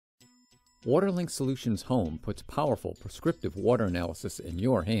WaterLink Solutions HOME puts powerful prescriptive water analysis in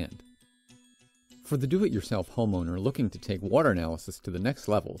your hand. For the do-it-yourself homeowner looking to take water analysis to the next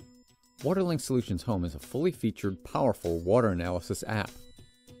level, WaterLink Solutions HOME is a fully featured, powerful water analysis app.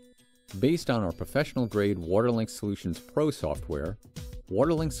 Based on our professional-grade WaterLink Solutions Pro software,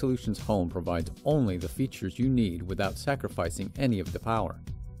 WaterLink Solutions HOME provides only the features you need without sacrificing any of the power.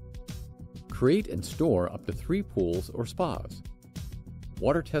 Create and store up to 3 pools or spas.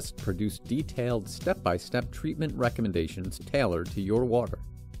 WaterTest produce detailed step-by-step treatment recommendations tailored to your water.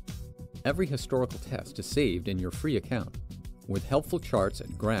 Every historical test is saved in your free account, with helpful charts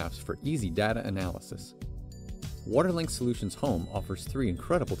and graphs for easy data analysis. WaterLink Solutions HOME offers 3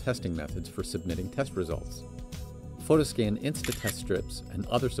 incredible testing methods for submitting test results: PhotoScan Insta-Test strips and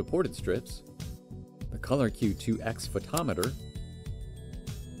other supported strips, the Color Q2X photometer,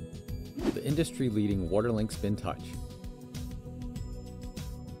 the industry-leading WaterLink Spin Touch.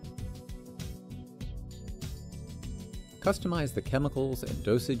 Customize the chemicals and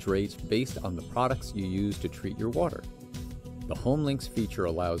dosage rates based on the products you use to treat your water. The Home Links feature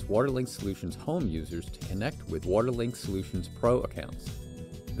allows WaterLink Solutions Home users to connect with WaterLink Solutions Pro accounts.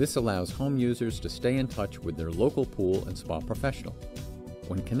 This allows home users to stay in touch with their local pool and spa professional.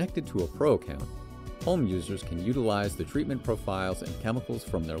 When connected to a Pro account, home users can utilize the treatment profiles and chemicals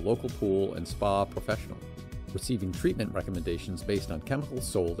from their local pool and spa professional, receiving treatment recommendations based on chemicals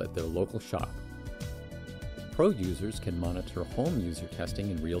sold at their local shop. Pro users can monitor home user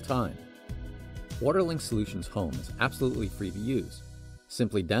testing in real time. WaterLink Solutions HOME is absolutely free to use.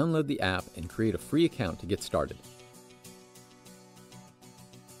 Simply download the app and create a free account to get started.